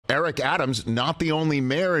Eric Adams, not the only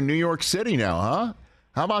mayor in New York City now, huh?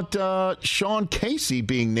 How about Sean Casey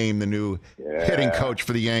being named the new hitting coach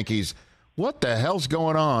for the Yankees? What the hell's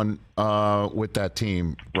going on with that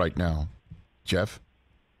team right now, Jeff?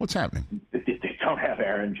 What's happening? They don't have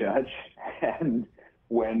Aaron Judge. And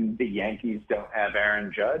when the Yankees don't have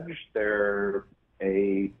Aaron Judge, they're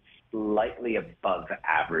a slightly above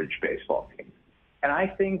average baseball team. And I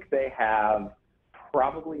think they have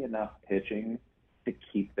probably enough pitching to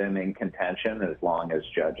keep them in contention as long as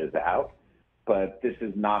Judge is out. But this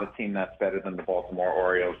is not a team that's better than the Baltimore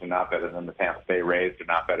Orioles. They're not better than the Tampa Bay Rays. They're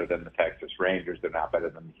not better than the Texas Rangers. They're not better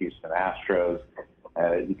than the Houston Astros.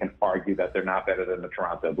 You can argue that they're not better than the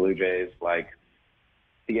Toronto Blue Jays. Like,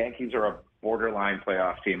 the Yankees are a borderline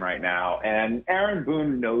playoff team right now. And Aaron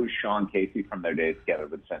Boone knows Sean Casey from their days together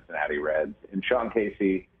with Cincinnati Reds. And Sean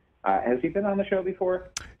Casey, has he been on the show before?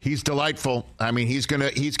 He's delightful. I mean, he's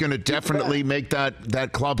gonna definitely make that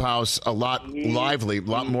clubhouse a lot lively, a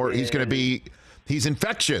lot more. He's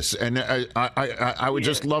infectious, and I would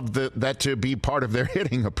just love that to be part of their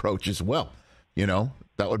hitting approach as well. You know,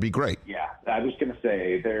 that would be great. Yeah, I was going to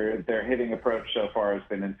say their hitting approach so far has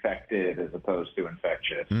been infected as opposed to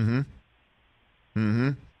infectious.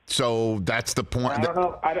 So that's the point. I don't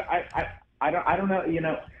know. I don't know. You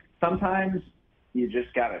know, sometimes you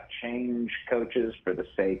just got to change coaches for the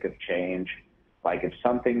sake of change. Like, if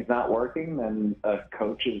something's not working, then a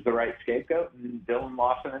coach is the right scapegoat. And Dylan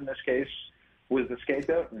Lawson, in this case, was the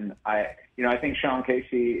scapegoat. And I think Sean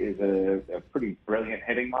Casey is a pretty brilliant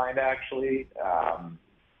hitting mind, actually.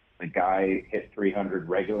 The guy hit 300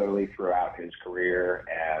 regularly throughout his career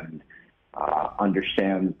and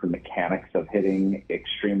understands the mechanics of hitting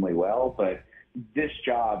extremely well. But this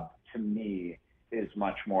job, to me, is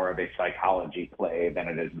much more of a psychology play than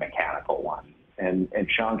it is a mechanical one. And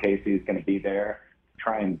Sean Casey is going to be there to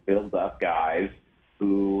try and build up guys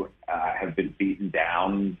who have been beaten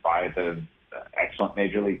down by the excellent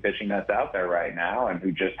Major League pitching that's out there right now and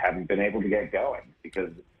who just haven't been able to get going,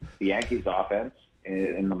 because the Yankees offense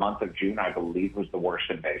in the month of June, I believe, was the worst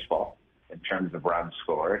in baseball in terms of runs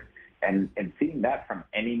scored. And seeing that from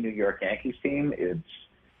any New York Yankees team, it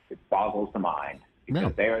boggles the mind.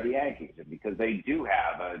 Because they are the Yankees, and because they do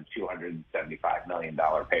have a $275 million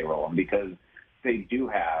payroll, and because they do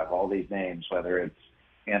have all these names, whether it's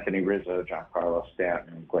Anthony Rizzo, Giancarlo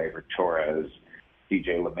Stanton, Gleyber Torres,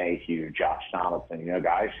 DJ LeMahieu, Josh Donaldson,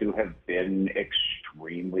 guys who have been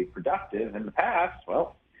extremely productive in the past.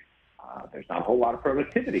 Well, there's not a whole lot of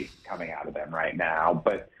productivity coming out of them right now,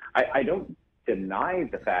 but I don't deny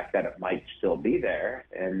the fact that it might still be there,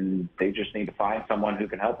 and they just need to find someone who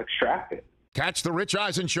can help extract it. Catch the Rich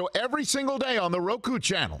Eisen Show every single day on the Roku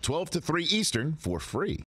channel, 12 to 3 Eastern, for free.